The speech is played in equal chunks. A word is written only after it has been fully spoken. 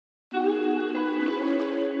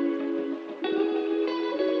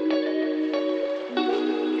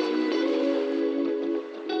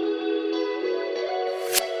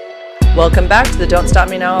Welcome back to the Don't Stop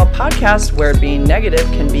Me Now podcast, where being negative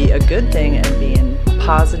can be a good thing and being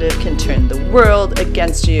positive can turn the world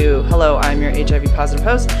against you. Hello, I'm your HIV positive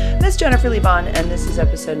host, Miss Jennifer Lee Bond, and this is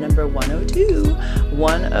episode number 102.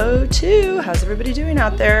 102. How's everybody doing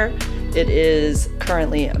out there? It is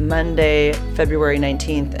currently Monday, February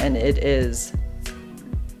 19th, and it is,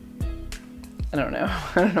 I don't know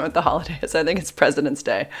what the holiday is. I think it's President's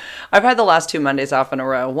Day. I've had the last 2 Mondays off in a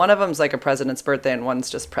row. One of them's like a president's birthday and one's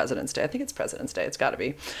just President's Day. I think it's President's Day. It's got to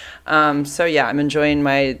be. So yeah, I'm enjoying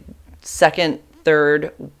my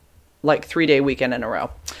third, like 3-day weekend in a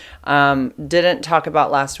row. Didn't talk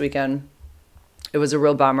about last weekend. It was a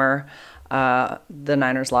real bummer. The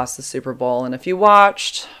Niners lost the Super Bowl. And if you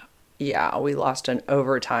watched, yeah, we lost in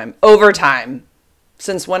overtime. Overtime!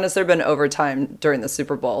 Since when has there been overtime during the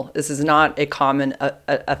Super Bowl? This is not a common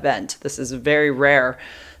event. This is very rare.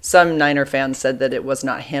 Some Niner fans said that it was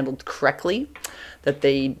not handled correctly, that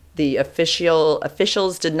the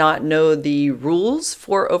officials did not know the rules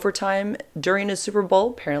for overtime during a Super Bowl.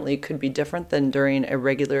 Apparently it could be different than during a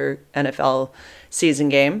regular NFL season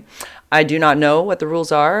game. I do not know what the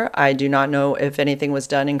rules are. I do not know if anything was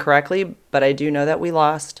done incorrectly, but I do know that we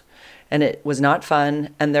lost. And it was not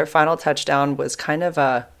fun. And their final touchdown was kind of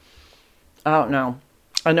I don't know.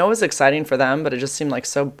 I know it was exciting for them, but it just seemed like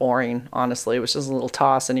so boring, honestly. It was just a little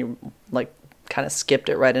toss, and he like kind of skipped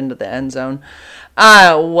it right into the end zone.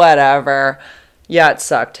 Whatever. Yeah, it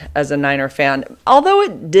sucked as a Niner fan. Although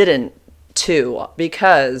it didn't, too,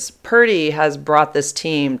 because Purdy has brought this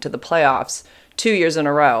team to the playoffs 2 years in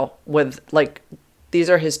a row with like, these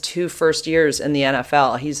are his 2 first years in the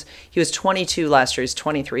NFL. He was 22 last year. He's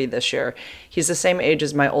 23 this year. He's the same age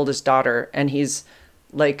as my oldest daughter, and he's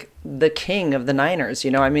like the king of the Niners.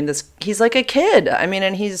 You know, I mean, he's like a kid. I mean,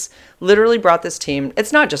 and he's literally brought this team.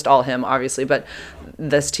 It's not just all him, obviously, but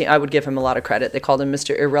this team, I would give him a lot of credit. They called him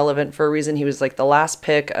Mr. Irrelevant for a reason. He was like the last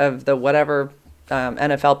pick of the whatever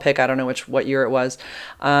NFL pick. I don't know what year it was.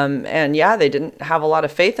 And yeah, they didn't have a lot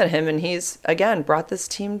of faith in him. And he's, again, brought this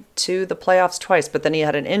team to the playoffs twice. But then he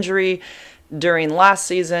had an injury during last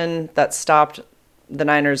season that stopped the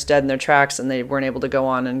Niners dead in their tracks, and they weren't able to go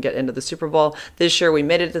on and get into the Super Bowl. This year, we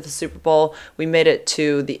made it to the Super Bowl. We made it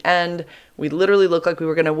to the end. We literally looked like we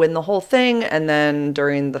were going to win the whole thing. And then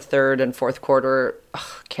during the third and fourth quarter,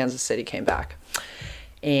 Kansas City came back.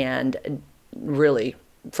 And really,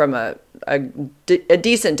 from a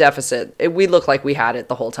decent deficit, we looked like we had it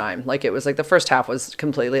the whole time. Like, it was like the first half was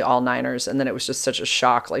completely all Niners, and then it was just such a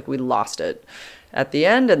shock. Like, we lost it at the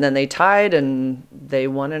end, and then they tied, and they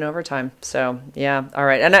won in overtime. So, yeah, all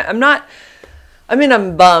right. And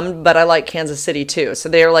I'm bummed, but I like Kansas City too. So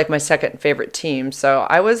they are like my second favorite team. So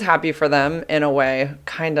I was happy for them in a way.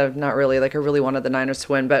 Kind of, not really. Like, I really wanted the Niners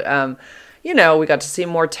to win, but, you know, we got to see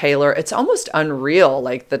more Taylor. It's almost unreal,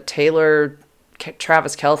 like the Taylor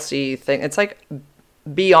Travis Kelce thing. It's like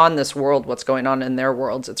beyond this world what's going on in their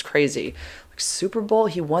worlds. It's crazy. Like, Super Bowl,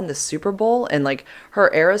 he won the Super Bowl, and like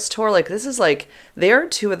her Eras tour, like, this is like, they are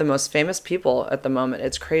 2 of the most famous people at the moment.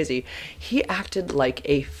 It's crazy. He acted like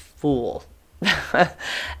a fool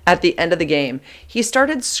at the end of the game. He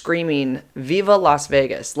started screaming Viva Las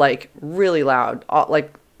Vegas, like really loud,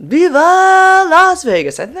 like Viva Las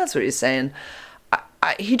Vegas. I think that's what he's saying.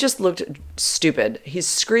 He just looked stupid. He's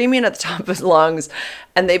screaming at the top of his lungs,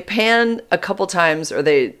 and they pan a couple times, or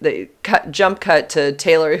they jump cut to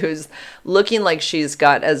Taylor, who's looking like she's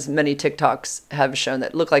got, as many TikToks have shown,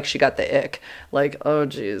 that look like she got the ick. Like, oh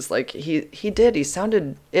geez, like he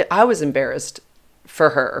sounded, I was embarrassed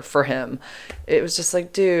for him. It was just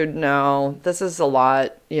like, dude, no, this is a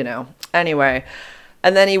lot, you know. Anyway,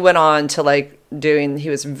 and then he went on to like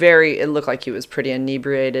it looked like he was pretty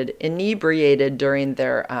inebriated during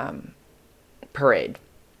their parade.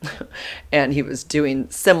 And he was doing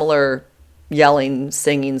similar yelling,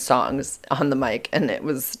 singing songs on the mic, and it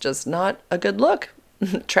was just not a good look.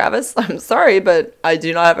 Travis, I'm sorry, but I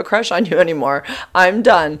do not have a crush on you anymore. I'm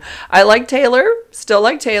done. I like Taylor, still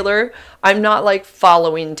like Taylor. I'm not like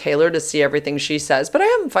following Taylor to see everything she says, but I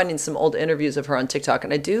am finding some old interviews of her on TikTok,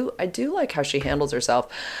 and I do like how she handles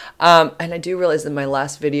herself. And I do realize in my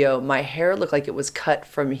last video, my hair looked like it was cut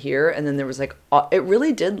from here, and then there was like, it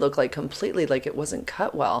really did look like completely like it wasn't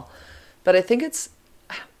cut well. But I think it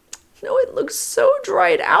looks so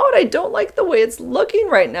dried out. I don't like the way it's looking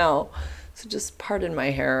right now. So just pardon my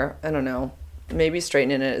hair. I don't know. Maybe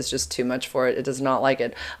straightening it is just too much for it. It does not like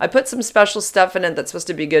it. I put some special stuff in it that's supposed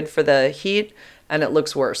to be good for the heat, and it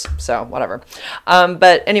looks worse. So whatever.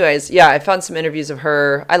 But anyways, yeah, I found some interviews of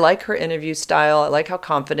her. I like her interview style. I like how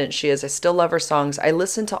confident she is. I still love her songs. I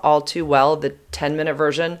listened to All Too Well, the 10-minute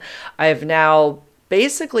version. I have now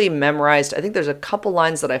basically memorized. I think there's a couple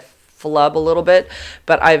lines that I flub a little bit,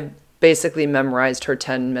 but I've basically memorized her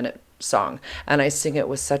 10-minute song, and I sing it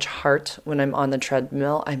with such heart when I'm on the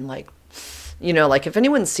treadmill. I'm like, like if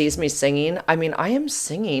anyone sees me singing, I mean, I am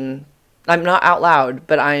singing. I'm not out loud,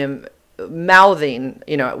 but I am mouthing,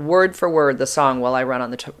 word for word the song while I run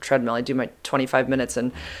on the treadmill. I do my 25 minutes,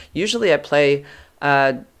 and usually I play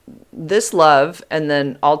This Love and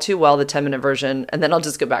then All Too Well, the 10-minute version, and then I'll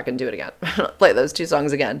just go back and do it again. Play those two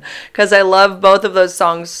songs again because I love both of those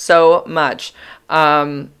songs so much.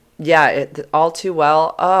 All Too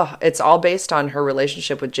Well. It's all based on her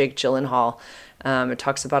relationship with Jake Gyllenhaal. It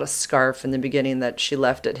talks about a scarf in the beginning that she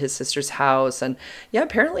left at his sister's house. And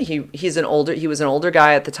apparently he was an older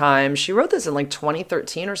guy at the time. She wrote this in like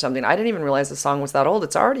 2013 or something. I didn't even realize the song was that old.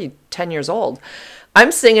 It's already 10 years old.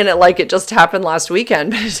 I'm singing it like it just happened last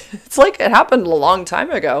weekend, but it's like it happened a long time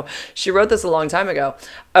ago. She wrote this a long time ago.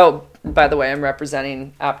 Oh, by the way, I'm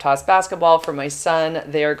representing Aptos basketball for my son.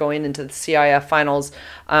 They are going into the CIF finals.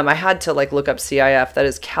 I had to look up CIF. That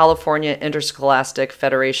is California Interscholastic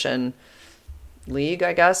Federation League,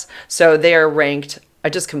 I guess. So they are ranked. I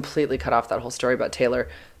just completely cut off that whole story about Taylor.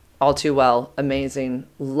 All Too Well, amazing.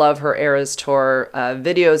 Love her Eras tour.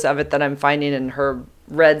 Videos of it that I'm finding in her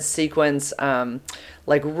red sequins,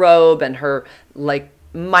 robe and her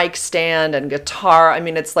mic stand and guitar. I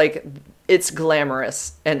mean, it's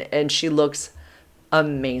glamorous, and she looks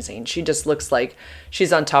amazing. She just looks like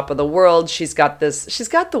she's on top of the world. She's got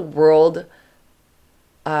the world.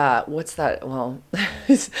 What's that? Well,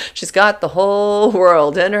 she's got the whole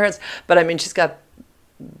world in her hands, but I mean, she's got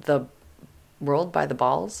the world by the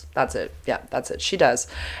balls. That's it. Yeah, that's it. She does.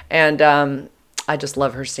 And, I just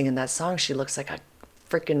love her singing that song. She looks like a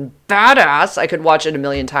freaking badass. I could watch it a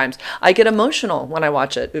million times. I get emotional when I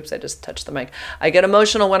watch it. Oops, I just touched the mic. I get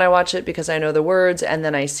emotional when I watch it because I know the words, and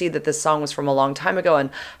then I see that this song was from a long time ago and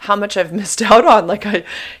how much I've missed out on.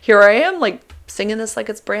 Here I am singing this like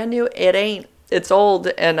it's brand new. It ain't. It's old,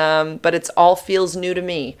 and but it's all feels new to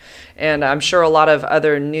me, and I'm sure a lot of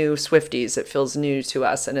other new Swifties, it feels new to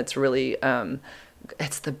us, and it's really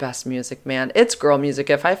it's the best music, man. It's girl music.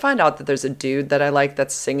 If I find out that there's a dude that I like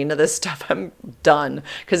that's singing to this stuff, I'm done,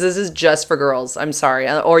 because this is just for girls. I'm sorry.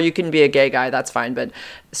 Or you can be a gay guy, that's fine, but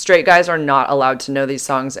straight guys are not allowed to know these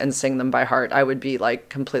songs and sing them by heart. I would be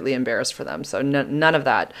completely embarrassed for them. So none of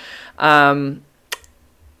that.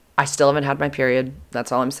 I still haven't had my period.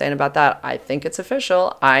 That's all I'm saying about that. I think it's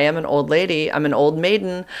official. I am an old lady. I'm an old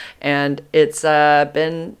maiden, and it's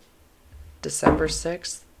been December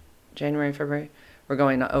 6th, January, February. We're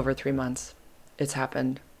going over 3 months. It's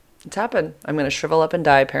happened. It's happened. I'm going to shrivel up and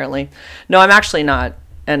die, apparently. No, I'm actually not.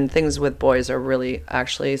 And things with boys are really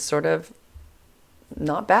actually sort of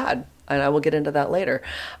not bad. And I will get into that later.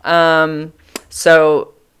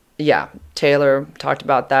 Yeah, Taylor talked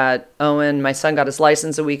about that. Owen, my son got his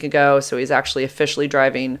license a week ago, so he's actually officially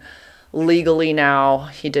driving legally now.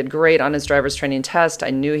 He did great on his driver's training test.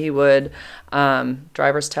 I knew he would.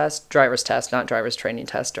 Driver's test, not driver's training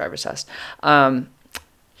test, driver's test.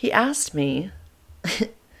 He asked me,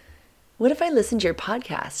 what if I listened to your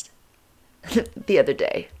podcast the other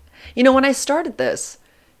day? When I started this,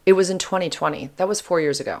 it was in 2020. That was 4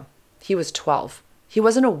 years ago. He was 12. He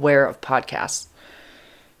wasn't aware of podcasts.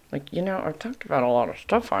 I've talked about a lot of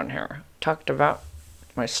stuff on here. Talked about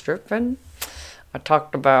my stripping. I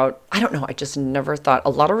talked about, I don't know, I just never thought, a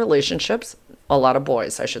lot of relationships, a lot of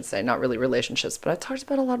boys, I should say, not really relationships, but I talked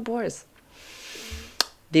about a lot of boys.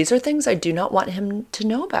 These are things I do not want him to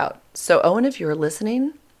know about. So, Owen, if you're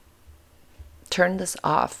listening, turn this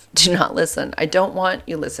off. Do not listen. I don't want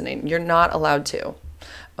you listening. You're not allowed to.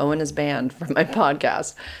 Owen is banned from my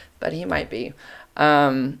podcast, but he might be.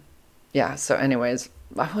 So anyways,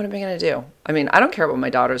 what am I going to do? I mean, I don't care what my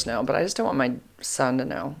daughters know, but I just don't want my son to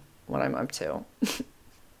know what I'm up to.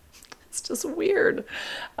 It's just weird.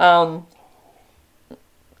 Okay.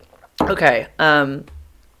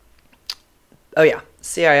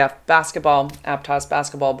 CIF basketball, Aptos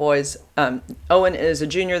basketball boys. Owen is a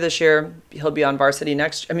junior this year. He'll be on varsity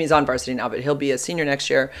next. I mean, he's on varsity now, but he'll be a senior next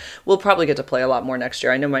year. We'll probably get to play a lot more next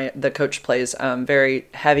year. I know the coach plays very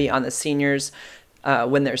heavy on the seniors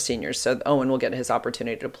when they're seniors. So Owen will get his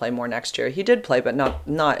opportunity to play more next year. He did play, but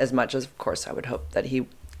not as much as, of course, I would hope that he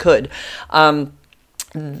could. Aptos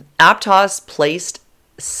placed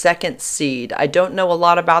second seed. I don't know a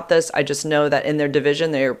lot about this. I just know that in their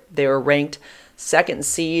division, they were ranked second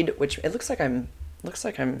seed, which it looks like I'm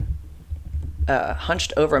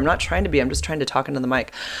hunched over. I'm not trying to be. I'm just trying to talk into the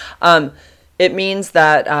mic. It means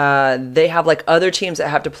that they have other teams that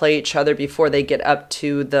have to play each other before they get up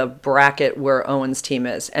to the bracket where Owen's team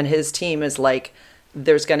is. And his team is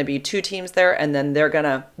there's going to be 2 teams there, and then they're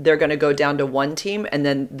gonna go down to 1 team, and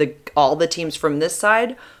then all the teams from this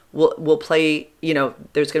side will play.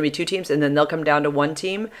 There's going to be 2 teams, and then they'll come down to 1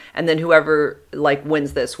 team, and then whoever like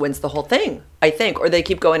wins the whole thing, I think, or they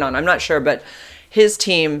keep going on. I'm not sure, but his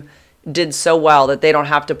team did so well that they don't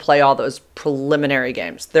have to play all those preliminary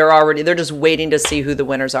games. They're just waiting to see who the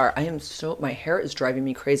winners are. My hair is driving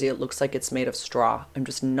me crazy. It looks like it's made of straw. I'm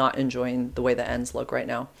just not enjoying the way the ends look right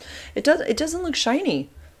now. It doesn't look shiny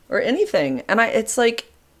or anything. And it's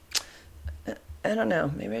like, I don't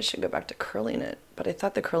know, maybe I should go back to curling it. But I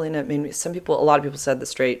thought the curling it made me, a lot of people said the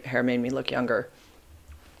straight hair made me look younger.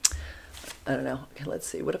 I don't know. Okay, let's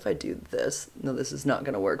see. What if I do this? No, this is not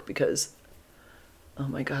going to work because, oh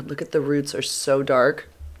my God, look at the roots are so dark.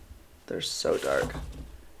 They're so dark.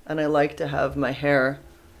 And I like to have my hair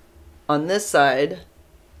on this side.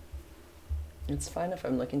 It's fine if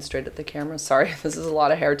I'm looking straight at the camera. Sorry, this is a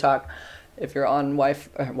lot of hair talk. If you're on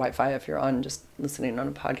Wi-Fi, if you're on just listening on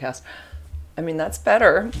a podcast. I mean, that's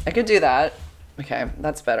better. I could do that. Okay,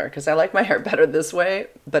 that's better because I like my hair better this way.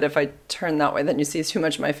 But if I turn that way, then you see too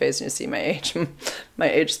much of my face and you see my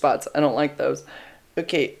age spots. I don't like those.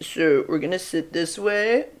 Okay, so we're going to sit this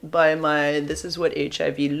way by this is what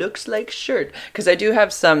HIV looks like shirt. Because I do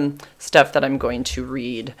have some stuff that I'm going to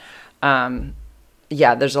read.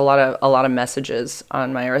 There's a lot of messages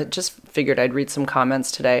on I just figured I'd read some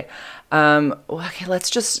comments today. Okay, let's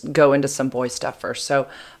just go into some boy stuff first. So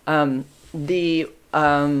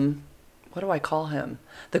what do I call him?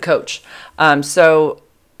 The coach. So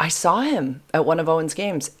I saw him at one of Owen's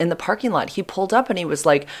games in the parking lot. He pulled up and he was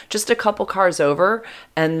like just a couple cars over,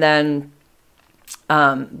 and then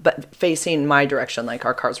but facing my direction. Like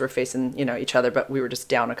our cars were facing, each other, but we were just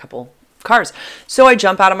down a couple cars. So I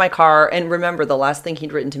jump out of my car, and remember the last thing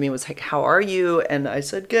he'd written to me was like, "How are you?" And I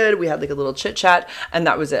said, "Good." We had like a little chit chat, and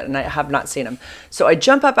that was it. And I have not seen him. So I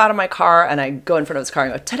jump up out of my car and I go in front of his car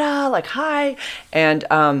and go, "Ta-da!" Like, "Hi." And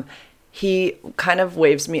he kind of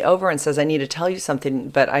waves me over and says, "I need to tell you something,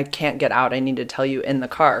 but I can't get out. I need to tell you in the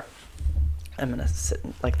car." I'm going to sit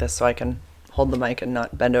like this so I can hold the mic and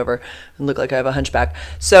not bend over and look like I have a hunchback.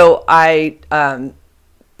 So I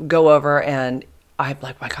go over and I'm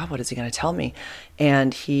like, "My God, what is he going to tell me?"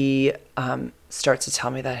 And he starts to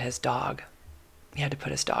tell me that his dog, he had to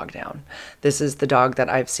put his dog down. This is the dog that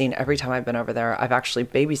I've seen every time I've been over there. I've actually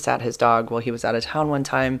babysat his dog while he was out of town one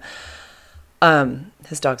time.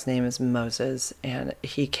 His dog's name is Moses, and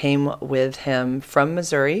he came with him from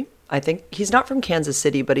Missouri. I think he's not from Kansas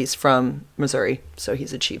City, but he's from Missouri, so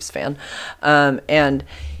he's a Chiefs fan. And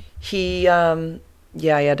he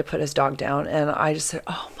had to put his dog down, and I just said,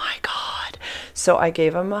 "Oh my God." So I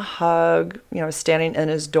gave him a hug, standing in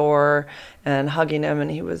his door and hugging him,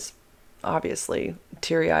 and he was obviously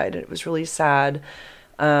teary-eyed. It was really sad.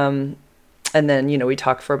 And then, we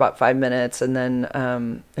talked for about 5 minutes, and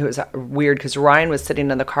then it was weird because Ryan was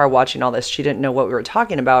sitting in the car watching all this. She didn't know what we were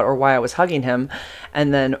talking about or why I was hugging him.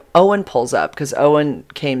 And then Owen pulls up because Owen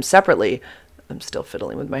came separately. I'm still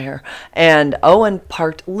fiddling with my hair. And Owen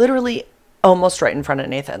parked literally almost right in front of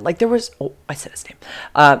Nathan. Like there was, I said his name,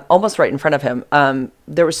 almost right in front of him.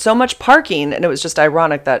 There was so much parking, and it was just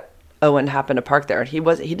ironic that Owen happened to park there. He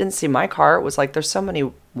didn't see my car. It was like, there's so many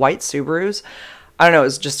white Subarus. I don't know, it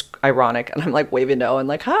was just ironic. And I'm like waving to Owen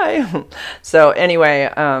like, "Hi." So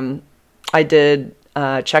anyway, I did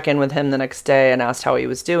check in with him the next day and asked how he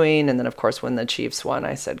was doing. And then of course, when the Chiefs won,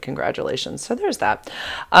 I said, "Congratulations." So there's that.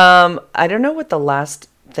 I don't know what the last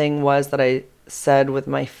thing was that I said with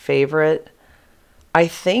my favorite. I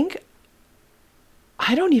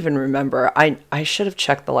don't even remember. I should have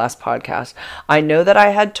checked the last podcast. I know that I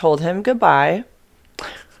had told him goodbye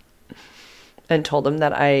and told him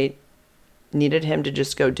that I needed him to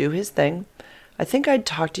just go do his thing. I think I'd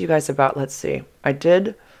talked to you guys about, let's see. I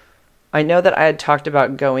know that I had talked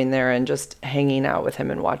about going there and just hanging out with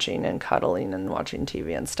him and watching and cuddling and watching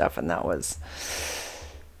TV and stuff. And that was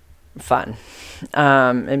fun.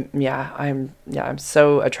 I'm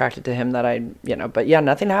so attracted to him that but yeah,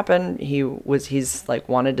 nothing happened. He's like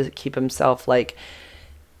wanted to keep himself like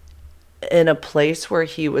in a place where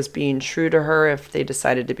he was being true to her if they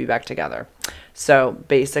decided to be back together. So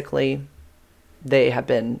basically, they have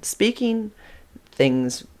been speaking,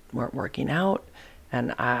 things weren't working out,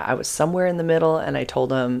 and I was somewhere in the middle, and I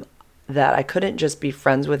told him that I couldn't just be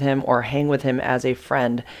friends with him or hang with him as a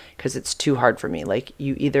friend because it's too hard for me. Like,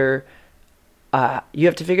 you either, you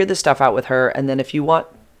have to figure this stuff out with her, and then if you want,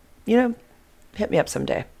 hit me up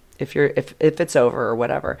someday if it's over or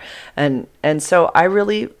whatever. And so I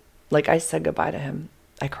really, I said goodbye to him.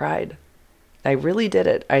 I cried. I really did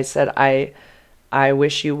it. I said, I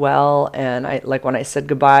wish you well. And when I said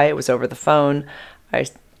goodbye, it was over the phone. I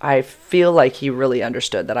I feel like he really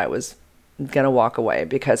understood that I was going to walk away,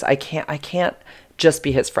 because I can't just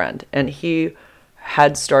be his friend. And he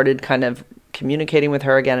had started kind of communicating with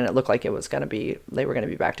her again, and it looked like they were going to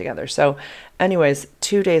be back together. So anyways,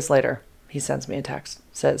 2 days later, he sends me a text,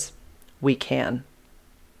 says, we can.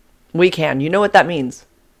 You know what that means?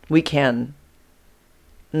 We can.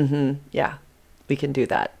 Yeah, we can do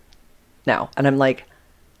that now. And I'm like,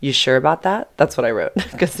 you sure about that? That's what I wrote,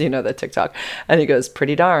 because you know the TikTok. And he goes,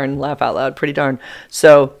 pretty darn, laugh out loud, pretty darn.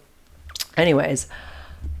 So anyways,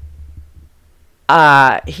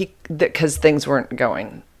 because things weren't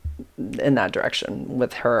going in that direction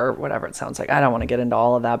with her, or whatever it sounds like. I don't want to get into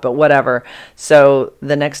all of that, but whatever. So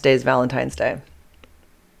the next day is Valentine's Day.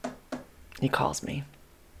 He calls me.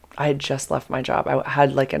 I had just left my job. I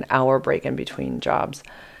had like an hour break in between jobs,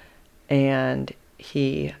 and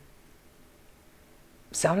he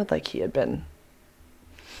sounded like he had been,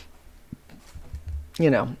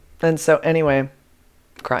 and so anyway,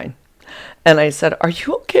 crying. And I said, are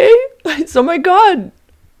you okay? I said, oh my God,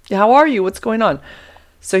 how are you? What's going on?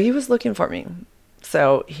 So he was looking for me.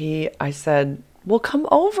 So I said, well, come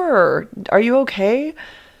over. Are you okay?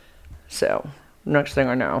 So next thing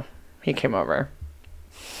I know, he came over,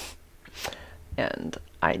 and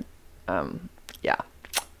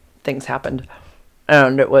things happened.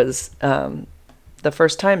 And it was, the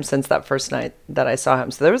first time since that first night that I saw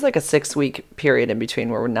him. So there was like a 6-week period in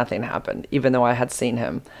between where nothing happened, even though I had seen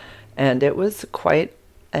him. And it was quite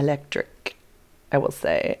electric, I will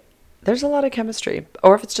say. There's a lot of chemistry.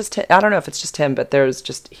 Or if it's just him, I don't know if it's just him, but there's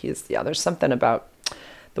something about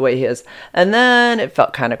the way he is. And then it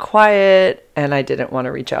felt kind of quiet, and I didn't want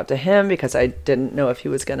to reach out to him because I didn't know if he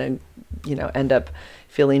was going to, end up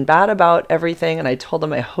feeling bad about everything. And I told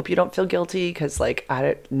him, I hope you don't feel guilty, because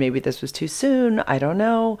maybe this was too soon. I don't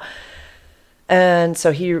know. And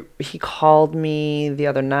so he called me the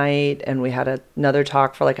other night, and we had another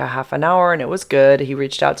talk for like a half an hour, and it was good. He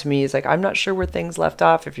reached out to me. He's like, I'm not sure where things left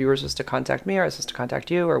off, if you were supposed to contact me or I was supposed to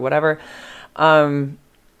contact you or whatever. And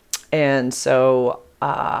so,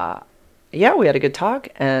 we had a good talk,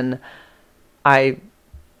 and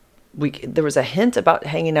there was a hint about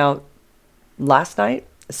hanging out last night.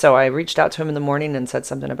 So I reached out to him in the morning and said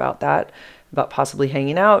something about that, about possibly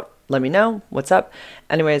hanging out. Let me know what's up.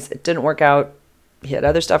 Anyways, it didn't work out. He had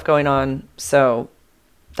other stuff going on. So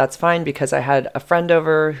that's fine, because I had a friend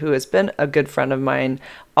over who has been a good friend of mine.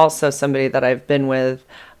 Also somebody that I've been with.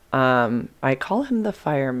 I call him the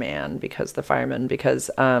fireman because I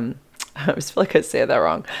always feel like I say that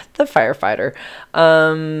wrong. The firefighter.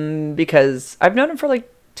 Because I've known him for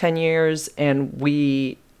like 10 years, and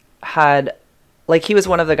we had, he was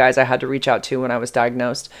one of the guys I had to reach out to when I was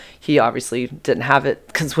diagnosed. He obviously didn't have it,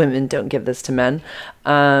 because women don't give this to men.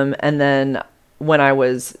 And then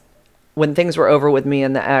when things were over with me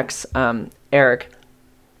and the ex, Eric,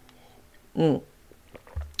 he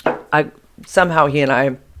found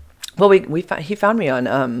me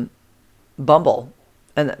on, Bumble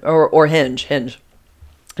or Hinge. And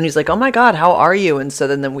he's like, oh my God, how are you? And so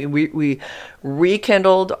then we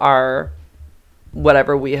rekindled our,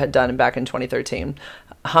 whatever we had done back in 2013,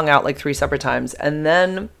 hung out like 3 separate times. And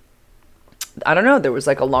then, I don't know, there was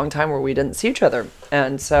like a long time where we didn't see each other.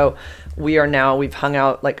 And so we've hung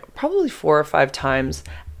out like probably 4 or 5 times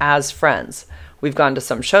as friends. We've gone to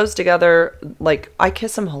some shows together. Like, I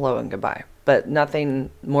kiss him hello and goodbye, but nothing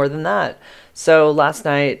more than that. So last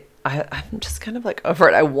night, I'm just kind of like over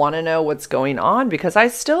it. I want to know what's going on, because I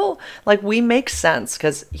still, we make sense,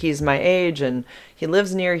 because he's my age and he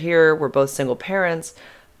lives near here. We're both single parents.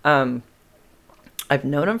 I've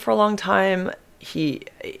known him for a long time. He's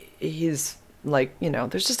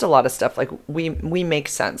there's just a lot of stuff. We make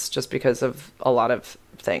sense just because of a lot of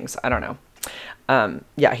things. I don't know.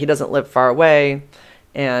 He doesn't live far away,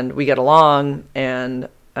 and we get along, and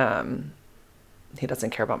he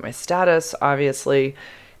doesn't care about my status, obviously.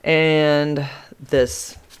 And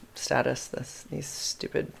this status, these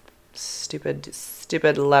stupid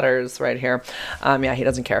letters right here. He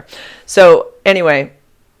doesn't care. So anyway,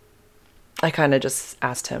 I kind of just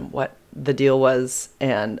asked him what the deal was,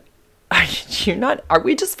 and are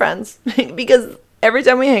we just friends? Because every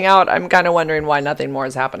time we hang out, I'm kind of wondering why nothing more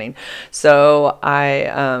is happening. So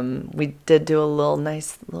we did do a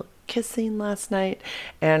nice little kissing last night,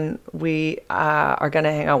 and we are going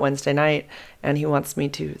to hang out Wednesday night, and he wants me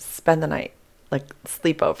to spend the night,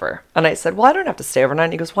 sleep over. And I said, well, I don't have to stay overnight.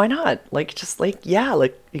 And he goes, why not?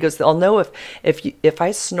 He goes, I'll know if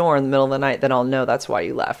I snore in the middle of the night, then I'll know that's why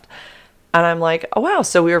you left. And I'm like, oh wow.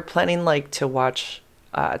 So we were planning to watch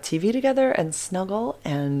TV together and snuggle,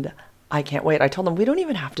 and I can't wait. I told him we don't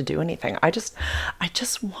even have to do anything. I just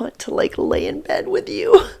want to like lay in bed with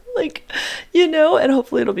you, like, and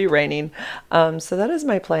hopefully it'll be raining. So that is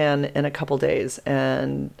my plan in a couple days,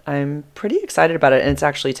 and I'm pretty excited about it. And it's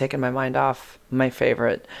actually taken my mind off my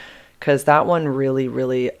favorite, because that one really,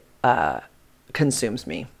 really consumes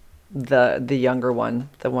me. The younger one,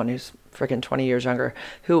 the one who's freaking 20 years younger,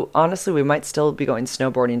 who honestly we might still be going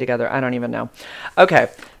snowboarding together. I don't even know. Okay,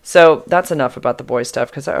 so that's enough about the boy stuff,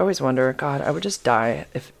 because I always wonder, God, I would just die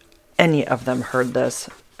if any of them heard this.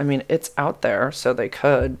 I mean, it's out there, so they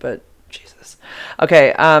could, but Jesus.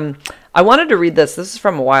 Okay, I wanted to read this. This is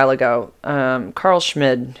from a while ago. Carl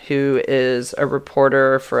Schmid, who is a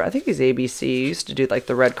reporter for, I think he's ABC. He used to do like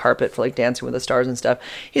the red carpet for like Dancing with the Stars and stuff.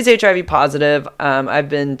 He's HIV positive. I've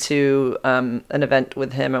been to an event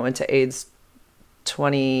with him. I went to AIDS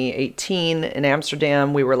 2018 in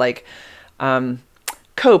Amsterdam. We were like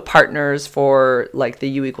co-partners for like the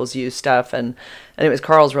U equals U stuff, and anyways,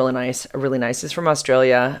 Carl's really nice. He's from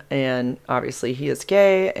Australia, and obviously he is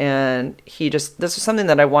gay, and this was something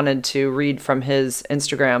that I wanted to read from his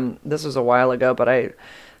Instagram. This was a while ago, but I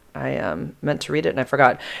meant to read it and I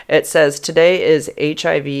forgot. It says, today is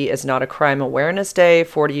HIV is not a crime awareness day.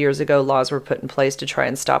 40 years ago, laws were put in place to try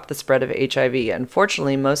and stop the spread of HIV.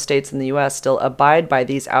 Unfortunately, most states in the U.S. still abide by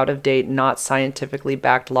these out-of-date, not scientifically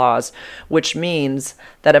backed laws, which means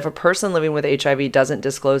that if a person living with HIV doesn't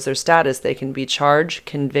disclose their status, they can be charged,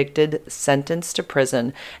 convicted, sentenced to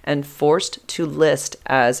prison, and forced to list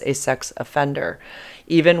as a sex offender,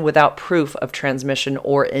 even without proof of transmission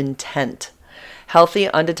or intent. Healthy,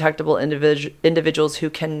 undetectable individuals who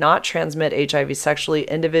cannot transmit HIV sexually,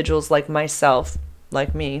 individuals like myself,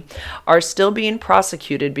 like me, are still being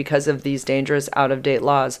prosecuted because of these dangerous out-of-date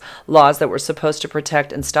laws. Laws that were supposed to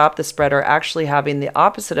protect and stop the spread are actually having the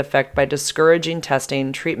opposite effect by discouraging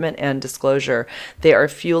testing, treatment, and disclosure. They are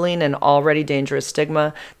fueling an already dangerous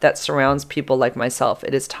stigma that surrounds people like myself.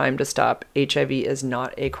 It is time to stop. HIV is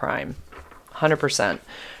not a crime. 100%.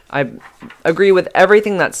 I agree with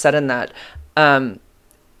everything that's said in that.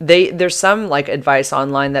 There's some like advice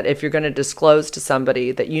online that if you're going to disclose to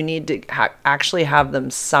somebody, that you need to actually have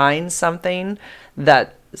them sign something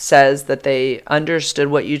that says that they understood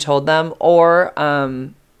what you told them, or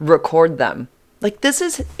record them. Like, this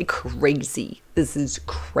is crazy.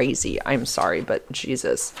 I'm sorry, but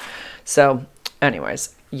Jesus. So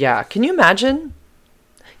anyways, yeah. Can you imagine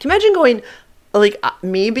going, like,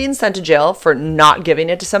 me being sent to jail for not giving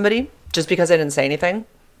it to somebody just because I didn't say anything?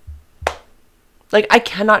 Like, I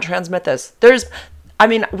cannot transmit this.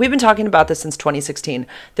 We've been talking about this since 2016.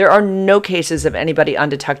 There are no cases of anybody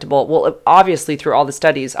undetectable. Well, obviously, through all the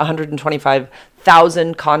studies,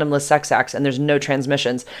 125,000 condomless sex acts, and there's no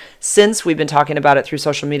transmissions. Since we've been talking about it through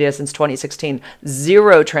social media since 2016,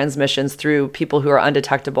 0 transmissions through people who are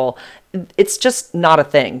undetectable. It's just not a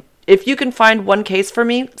thing. If you can find one case for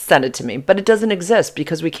me, send it to me. But it doesn't exist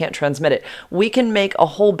because we can't transmit it. We can make a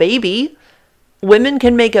whole baby. Women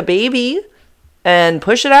can make a baby and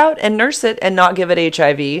push it out and nurse it and not give it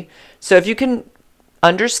HIV. So if you can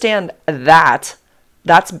understand that,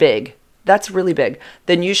 that's big. That's really big.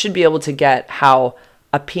 Then you should be able to get how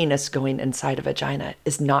a penis going inside a vagina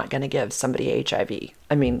is not going to give somebody HIV.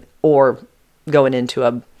 Or going into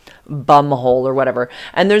a bum hole or whatever.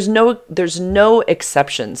 And there's no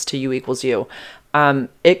exceptions to U equals U.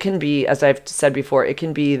 It can be, as I've said before, it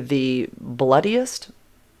can be the bloodiest,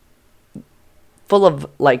 full of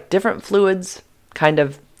like different fluids, kind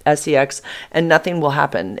of sex, and nothing will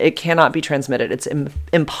happen. It cannot be transmitted. It's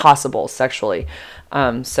impossible sexually.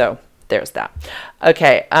 So there's that.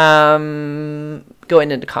 Okay.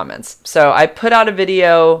 Going into comments. So I put out a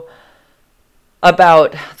video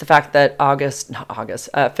about the fact that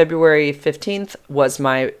February 15th was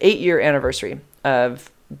my 8-year anniversary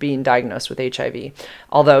of being diagnosed with HIV.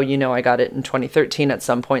 Although, I got it in 2013 at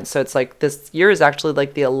some point. So it's like this year is actually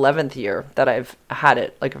like the 11th year that I've had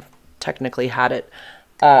it. Like, I've technically had it.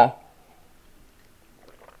 I'm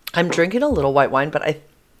drinking a little white wine, but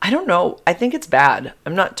I don't know. I think it's bad.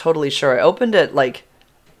 I'm not totally sure. I opened it like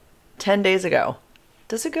 10 days ago.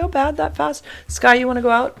 Does it go bad that fast? Sky, you want to go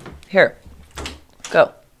out? Here.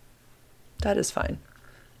 Go. That is fine.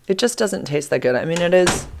 It just doesn't taste that good.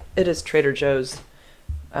 It is Trader Joe's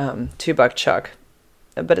 $2 chuck,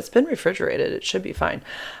 but it's been refrigerated. It should be fine.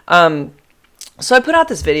 So I put out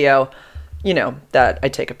this video, that I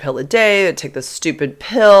take a pill a day. I take this stupid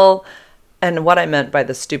pill. And what I meant by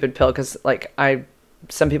the stupid pill, because like I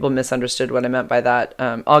some people misunderstood what I meant by that.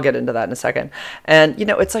 I'll get into that in a second. And,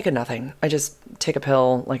 it's like a nothing. I just take a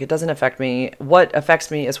pill. Like, it doesn't affect me. What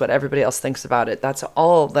affects me is what everybody else thinks about it. That's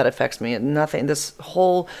all that affects me. Nothing.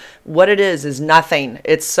 What it is nothing.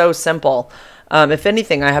 It's so simple. If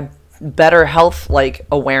anything, I have better health, like,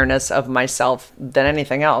 awareness of myself than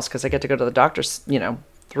anything else, because I get to go to the doctor's,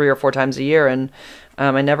 3 or 4 times a year. And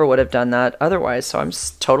I never would have done that otherwise. So I'm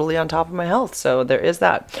totally on top of my health. So there is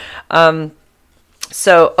that.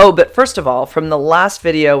 But first of all, from the last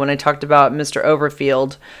video when I talked about Mr.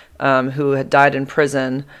 Overfield, who had died in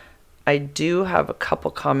prison, I do have a couple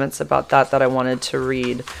comments about that I wanted to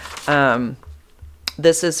read.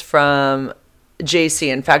 This is from JC.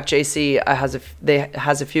 In fact, JC has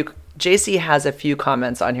a few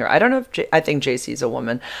comments on here. I don't know if I think JC's a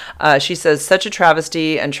woman. She says, such a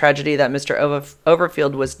travesty and tragedy that Mr.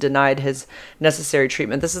 Overfield was denied his necessary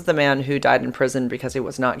treatment. This is the man who died in prison because he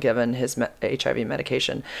was not given his HIV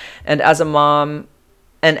medication. And as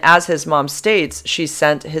his mom states, she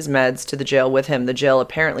sent his meds to the jail with him. The jail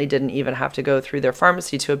apparently didn't even have to go through their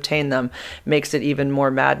pharmacy to obtain them. Makes it even more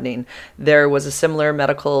maddening. There was a similar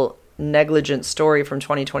medical negligent story from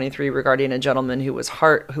 2023 regarding a gentleman who was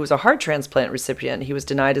a heart transplant recipient. He was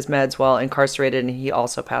denied his meds while incarcerated, and he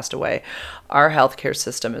also passed away. Our healthcare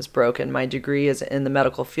system is broken. My degree is in the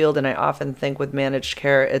medical field, and I often think with managed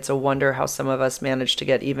care, it's a wonder how some of us manage to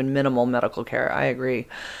get even minimal medical care. I agree.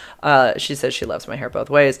 She says she loves my hair both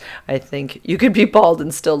ways. I think you could be bald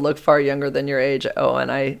and still look far younger than your age.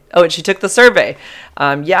 And she took the survey.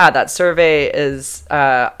 That survey is,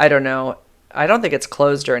 I don't know. I don't think it's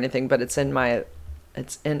closed or anything, but it's in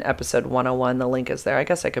episode 101. The link is there. I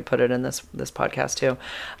guess I could put it in this podcast too.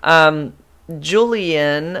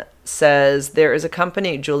 Julian says there is a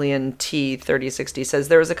company, Julian T 3060 says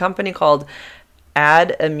there is a company called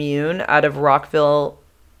Ad Immune out of Rockville,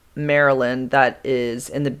 Maryland, that is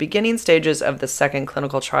in the beginning stages of the second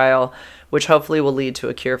clinical trial, which hopefully will lead to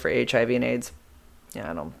a cure for HIV and AIDS.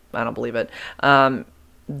 Yeah, I don't believe it.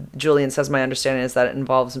 Julian says, my understanding is that it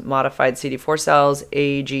involves modified CD4 cells,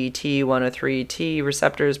 AGT103T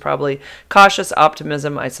receptors, probably. Cautious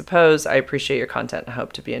optimism, I suppose. I appreciate your content. I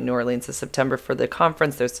hope to be in New Orleans this September for the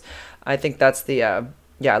conference. I think that's the, I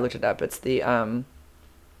looked it up. It's the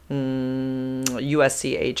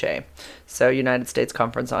USCHA, so United States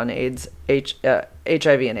Conference on AIDS,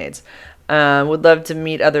 HIV and AIDS. Would love to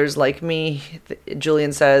meet others like me.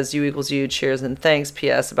 Julian says, you equals you, cheers and thanks.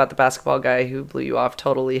 P.S. about the basketball guy who blew you off,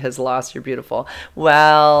 totally his loss. You're beautiful.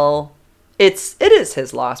 Well, it is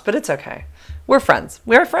his loss, but it's okay. We're friends.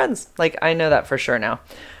 We are friends. Like, I know that for sure now.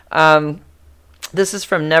 This is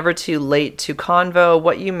from Never Too Late to Convo.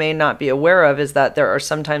 What you may not be aware of is that there are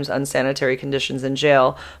sometimes unsanitary conditions in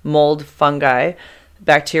jail. Mold, fungi,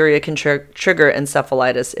 bacteria can trigger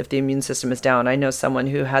encephalitis if the immune system is down. I know someone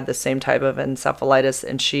who had the same type of encephalitis,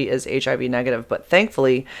 and she is HIV negative, but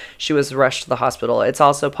thankfully she was rushed to the hospital. It's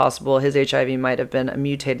also possible his HIV might have been a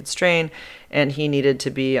mutated strain, and he needed to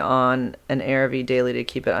be on an ARV daily to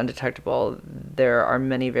keep it undetectable. There are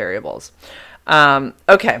many variables.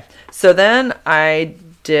 Okay, so then I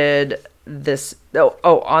did this.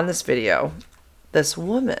 On this video, this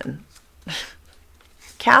woman,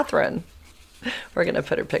 Katharine. We're going to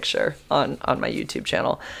put her picture on my YouTube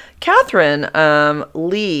channel. Katharine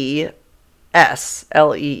Lee S,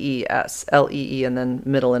 Lees, Lee, and then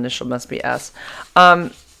middle initial must be S,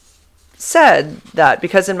 said that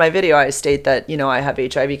because in my video I state that, I have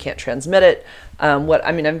HIV, can't transmit it.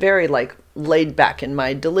 I'm very laid back in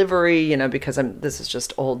my delivery, because this is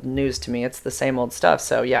just old news to me. It's the same old stuff.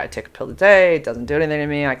 So yeah, I take a pill a day. It doesn't do anything to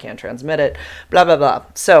me. I can't transmit it, blah, blah, blah.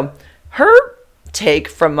 So her take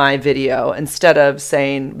from my video, instead of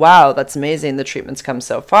saying, wow, that's amazing, the treatment's come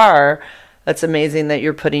so far, that's amazing that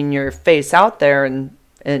you're putting your face out there and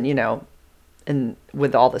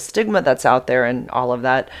with all the stigma that's out there and all of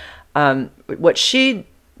that, what she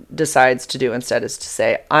decides to do instead is to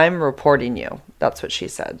say, I'm reporting you. That's what she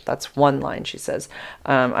said. That's one line she says.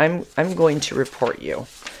 I'm going to report you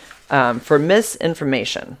for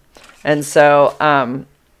misinformation. And so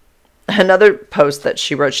another post that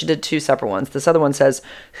she wrote, she did 2 separate ones. This other one says,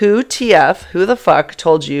 who the fuck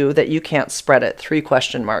told you that you can't spread it? 3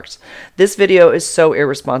 question marks. This video is so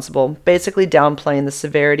irresponsible, basically downplaying the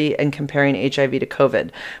severity and comparing HIV to COVID.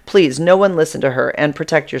 Please, no one listen to her and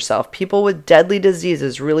protect yourself. People with deadly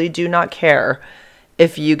diseases really do not care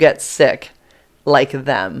if you get sick like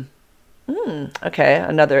them. Okay,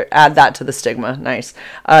 add that to the stigma. Nice.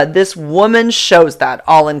 This woman shows that,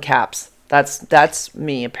 all in caps. That's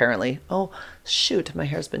me, apparently. Oh, shoot. My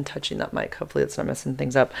hair's been touching that mic. Hopefully it's not messing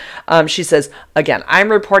things up. She says, again, I'm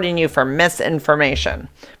reporting you for misinformation.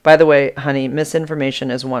 By the way, honey,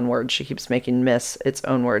 misinformation is one word. She keeps making miss its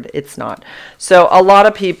own word. It's not. So a lot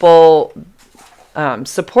of people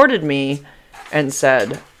supported me and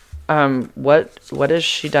said, what has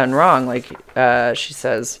she done wrong? Like, she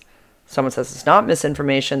says, someone says, it's not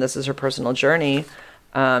misinformation. This is her personal journey.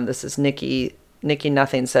 This is Nikki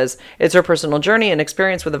Nothing says, it's her personal journey and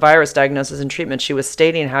experience with the virus, diagnosis, and treatment. She was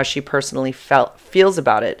stating how she personally feels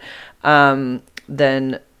about it.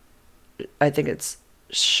 Then I think it's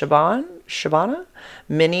Shabana?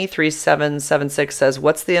 Minnie3776 says,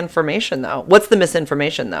 what's the information though? What's the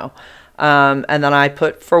misinformation though? And then I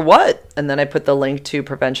put for what? And then I put the link to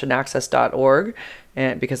preventionaccess.org.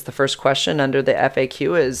 And because the first question under the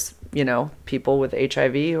FAQ is, people with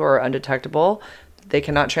HIV who are undetectable, they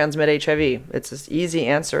cannot transmit HIV. It's an easy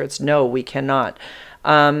answer. It's no, we cannot.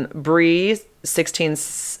 Bree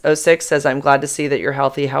 1606 says, I'm glad to see that you're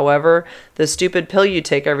healthy. However, the stupid pill you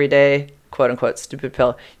take every day, quote unquote, stupid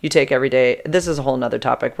pill you take every day. This is a whole nother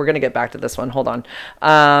topic. We're going to get back to this one. Hold on.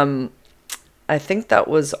 I think that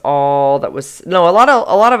was all that was. No, a lot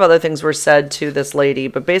of other things were said to this lady,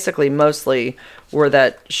 but basically mostly were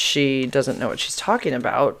that she doesn't know what she's talking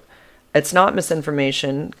about. It's not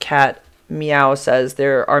misinformation. Cat Meow says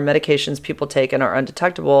there are medications people take and are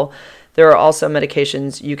undetectable. There are also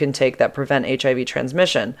medications you can take that prevent HIV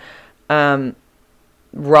transmission.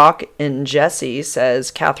 Rock and Jesse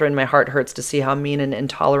says, Katharine, my heart hurts to see how mean and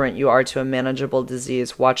intolerant you are to a manageable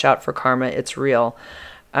disease. Watch out for karma. It's real.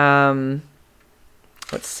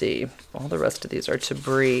 Let's see. All the rest of these are to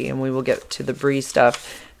Bree, and we will get to the Bree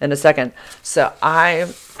stuff in a second. So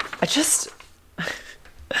I just...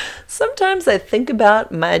 Sometimes I think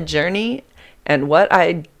about my journey and what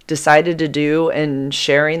I decided to do in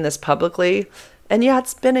sharing this publicly. And yeah,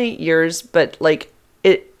 it's been 8 years, but I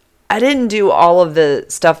didn't do all of the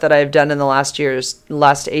stuff that I've done in the last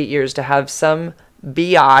 8 years to have some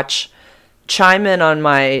beyotch chime in on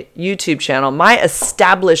my YouTube channel, my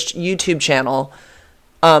established YouTube channel,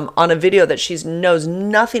 on a video that she knows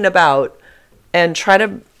nothing about, and try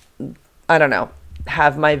to, I don't know,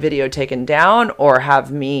 have my video taken down or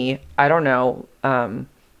have me, I don't know,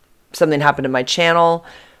 something happened to my channel.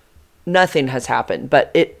 Nothing has happened,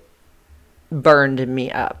 but it burned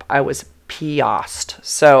me up. I was pissed.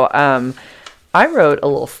 So I wrote a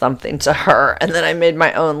little something to her, and then I made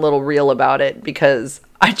my own little reel about it because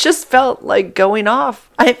I just felt like going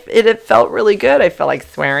off. It felt really good. I felt like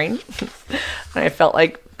swearing. And I felt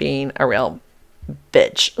like being a real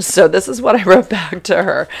bitch. So this is what I wrote back to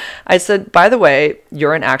her. I said, by the way,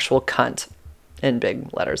 you're an actual cunt, in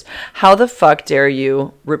big letters. How the fuck dare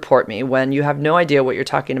you report me when you have no idea what you're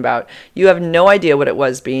talking about? You have no idea what it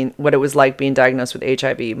was like being diagnosed with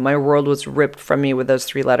HIV. My world was ripped from me with those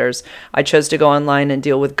 3 letters. I chose to go online and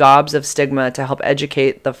deal with gobs of stigma to help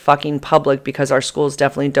educate the fucking public because our schools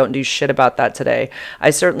definitely don't do shit about that today. I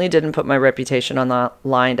certainly didn't put my reputation on the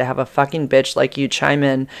line to have a fucking bitch like you chime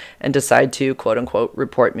in and decide to, quote unquote,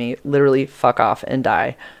 report me. Literally, fuck off and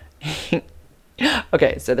die.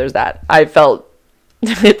 Okay, so there's that.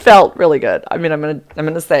 It felt really good. I mean, I'm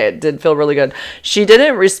gonna say it did feel really good. She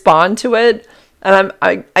didn't respond to it, and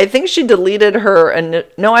I think she deleted her. And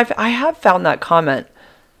no, I have found that comment.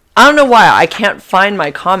 I don't know why I can't find my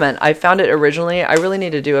comment. I found it originally. I really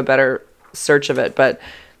need to do a better search of it, but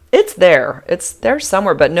it's there. It's there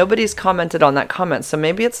somewhere. But nobody's commented on that comment, so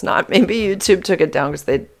maybe it's not. Maybe YouTube took it down because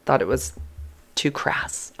they thought it was too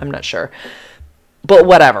crass. I'm not sure. But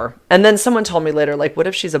whatever. And then someone told me later, like, what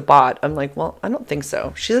if she's a bot? I'm like, well, I don't think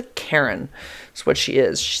so. She's a Karen. That's what she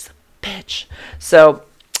is. She's a bitch. So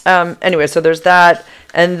anyway, so there's that.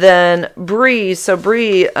 And then Bree. So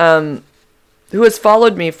Bree, who has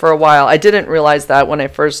followed me for a while, I didn't realize that when I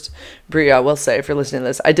first, Bree, I will say, if you're listening to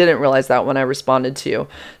this, I didn't realize that when I responded to you.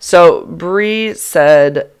 So Bree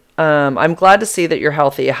said, I'm glad to see that you're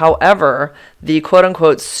healthy. However, the quote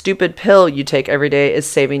unquote stupid pill you take every day is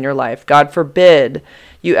saving your life. God forbid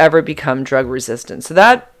you ever become drug resistant. So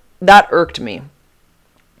that irked me.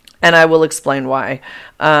 And I will explain why.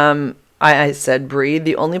 I said, Bree,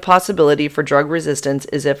 the only possibility for drug resistance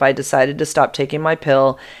is if I decided to stop taking my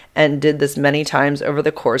pill and did this many times over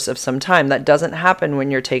the course of some time. That doesn't happen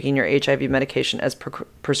when you're taking your HIV medication as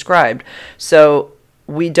prescribed. So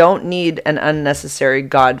we don't need an unnecessary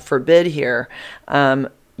God forbid here.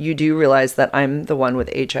 You do realize that I'm the one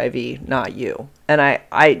with HIV, not you. And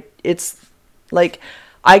it's like,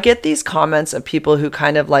 I get these comments of people who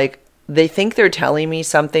kind of like, they think they're telling me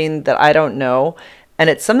something that I don't know. And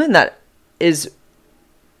it's something that is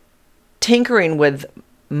tinkering with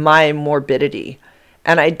my morbidity.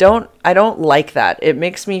 And I don't like that. It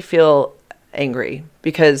makes me feel angry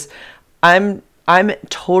because I'm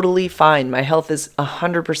totally fine. My health is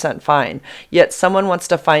 100% fine. Yet someone wants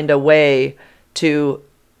to find a way to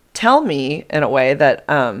tell me in a way that,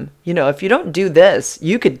 if you don't do this,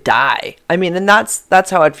 you could die. I mean, and that's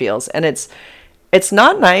how it feels. And it's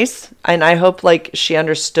not nice. And I hope like she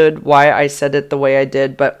understood why I said it the way I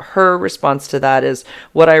did. But her response to that is,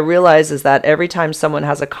 what I realize is that every time someone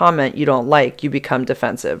has a comment you don't like, you become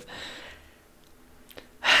defensive.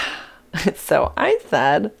 So I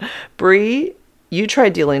said, Bree, you try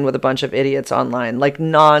dealing with a bunch of idiots online, like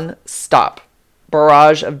non-stop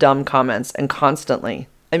barrage of dumb comments and constantly.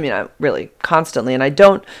 I mean, really constantly. And I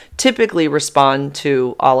don't typically respond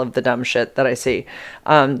to all of the dumb shit that I see.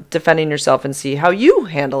 Defending yourself and see how you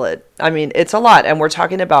handle it. I mean, it's a lot. And we're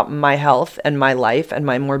talking about my health and my life and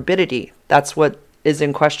my morbidity. That's what is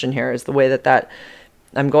in question here, is the way that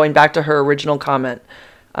I'm going back to her original comment.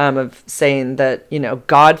 Of saying that,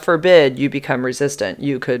 God forbid you become resistant.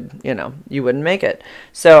 You could, you wouldn't make it.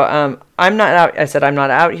 So I'm not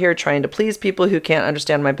out here trying to please people who can't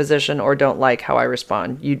understand my position or don't like how I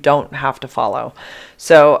respond. You don't have to follow.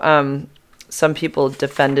 So some people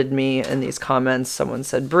defended me in these comments. Someone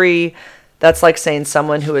said, Bree, that's like saying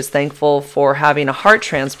someone who is thankful for having a heart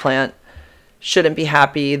transplant shouldn't be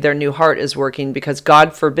happy their new heart is working because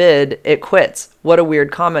God forbid it quits. What a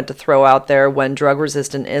weird comment to throw out there when drug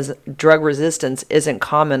resistance isn't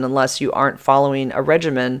common unless you aren't following a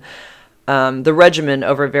regimen, the regimen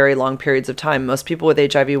over very long periods of time. Most people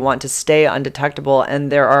with HIV want to stay undetectable,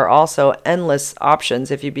 and there are also endless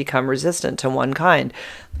options if you become resistant to one kind.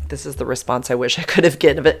 This is the response I wish I could have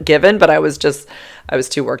given, but I was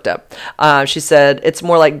too worked up. She said, it's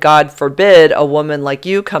more like God forbid a woman like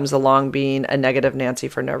you comes along being a negative Nancy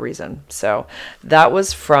for no reason. So that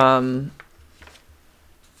was from,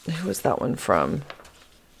 who was that one from?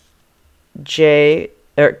 K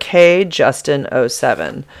Justin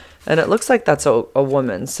 07. And it looks like that's a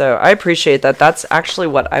woman. So I appreciate that. That's actually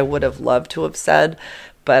what I would have loved to have said,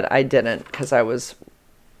 but I didn't because I was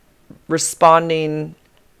responding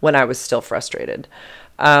when I was still frustrated.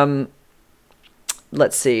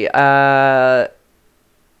 Let's see. Okay,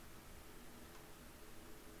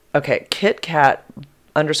 Kit Kat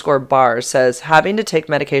 _bar says, having to take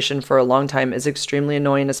medication for a long time is extremely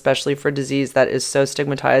annoying, especially for a disease that is so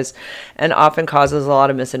stigmatized and often causes a lot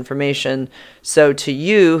of misinformation. So to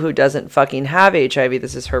you who doesn't fucking have HIV,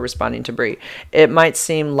 this is her responding to Brie, it might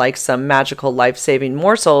seem like some magical life-saving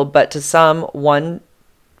morsel, but to some, one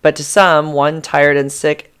tired and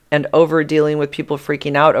sick and over dealing with people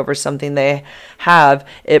freaking out over something they have,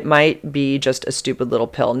 it might be just a stupid little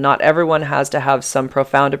pill. Not everyone has to have some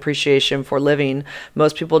profound appreciation for living.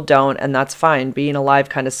 Most people don't, and that's fine. Being alive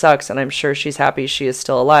kind of sucks, and I'm sure she's happy she is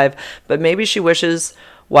still alive, but maybe she wishes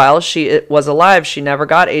while she was alive she never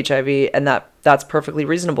got HIV, and that's perfectly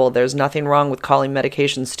reasonable. There's nothing wrong with calling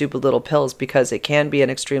medications stupid little pills because it can be an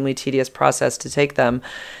extremely tedious process to take them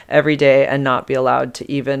every day and not be allowed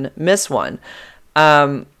to even miss one.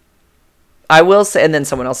 I will say, and then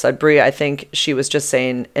someone else said, Brie, I think she was just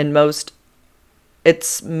saying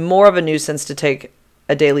it's more of a nuisance to take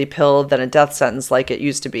a daily pill than a death sentence like it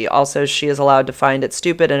used to be. Also, she is allowed to find it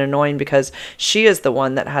stupid and annoying because she is the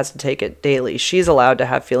one that has to take it daily. She's allowed to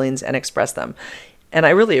have feelings and express them. And I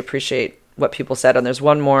really appreciate what people said. And there's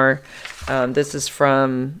one more. This is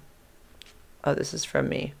from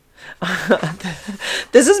me.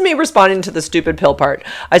 This is me responding to the stupid pill part.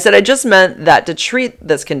 I said, I just meant that to treat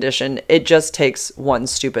this condition, it just takes one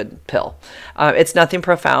stupid pill. It's nothing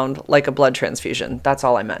profound like a blood transfusion. That's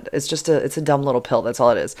all I meant. It's a dumb little pill. That's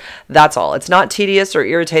all it is. That's all. It's not tedious or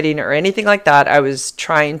irritating or anything like that. I was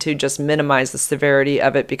trying to just minimize the severity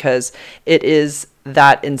of it because it is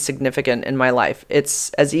that insignificant in my life.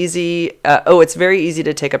 It's as easy. It's very easy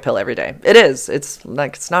to take a pill every day. It is. It's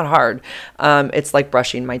not hard. It's like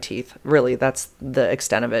brushing my teeth. Really, that's the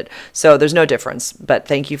extent of it. So there's no difference, but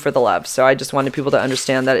thank you for the love. So I just wanted people to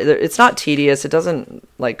understand that it's not tedious. It doesn't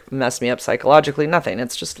like mess me up psychologically, nothing.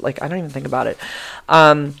 It's just like, I don't even think about it.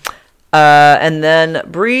 And then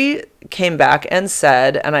Bree came back and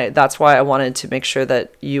said, and that's why I wanted to make sure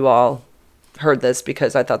that you all heard this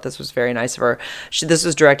because I thought this was very nice of her. This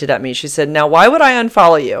was directed at me. She said, now why would I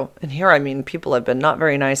unfollow you? And here, I mean, people have been not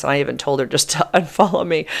very nice, and I even told her just to unfollow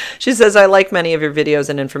me. She says, I like many of your videos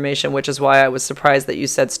and information, which is why I was surprised that you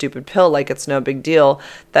said stupid pill, like it's no big deal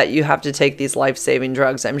that you have to take these life-saving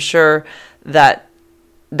drugs. I'm sure that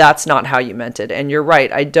that's not how you meant it. And you're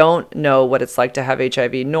right. I don't know what it's like to have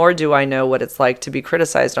HIV, nor do I know what it's like to be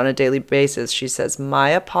criticized on a daily basis. She says,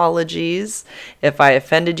 my apologies. If I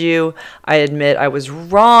offended you, I admit I was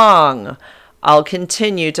wrong. I'll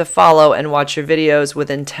continue to follow and watch your videos with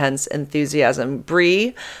intense enthusiasm.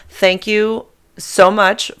 Bree, thank you so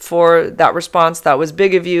much for that response. That was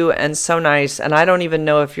big of you and so nice. And I don't even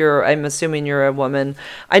know if I'm assuming you're a woman.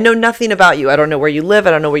 I know nothing about you. I don't know where you live.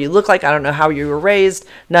 I don't know what you look like. I don't know how you were raised.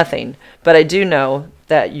 Nothing. But I do know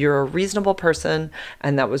that you're a reasonable person.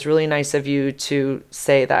 And that was really nice of you to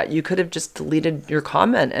say that. You could have just deleted your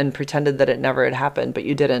comment and pretended that it never had happened, but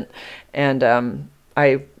you didn't. And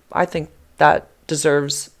I think that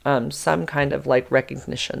deserves some kind of like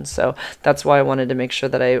recognition. So that's why I wanted to make sure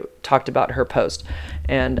that I talked about her post.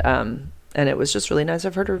 And it was just really nice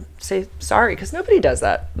of her to say sorry, because nobody does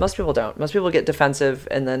that. Most people don't. Most people get defensive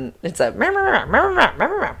and then it's a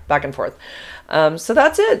back and forth. So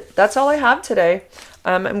that's it. That's all I have today.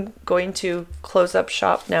 I'm going to close up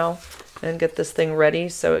shop now and get this thing ready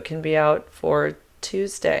so it can be out for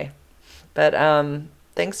Tuesday. But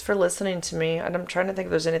thanks for listening to me. And I'm trying to think if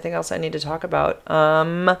there's anything else I need to talk about.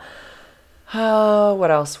 What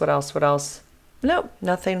else? Nope,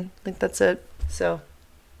 nothing. I think that's it. So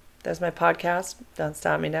there's my podcast. Don't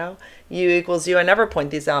Stop Me Now. U equals U. I never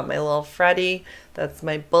point these out. My little Freddy. That's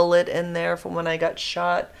my bullet in there from when I got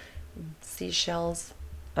shot. Seashells.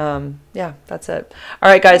 Yeah, that's it. All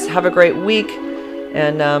right, guys, have a great week.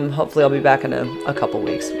 And hopefully I'll be back in a couple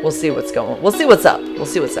weeks. We'll see what's going. We'll see what's up.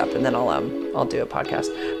 And then I'll do a podcast.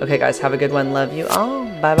 Okay, guys, have a good one. Love you all.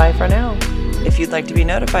 Bye for now. If you'd like to be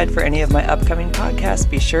notified for any of my upcoming podcasts,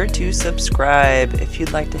 be sure to subscribe. If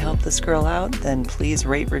you'd like to help this girl out, then please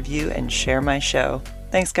rate, review, and share my show.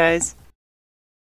 Thanks, guys.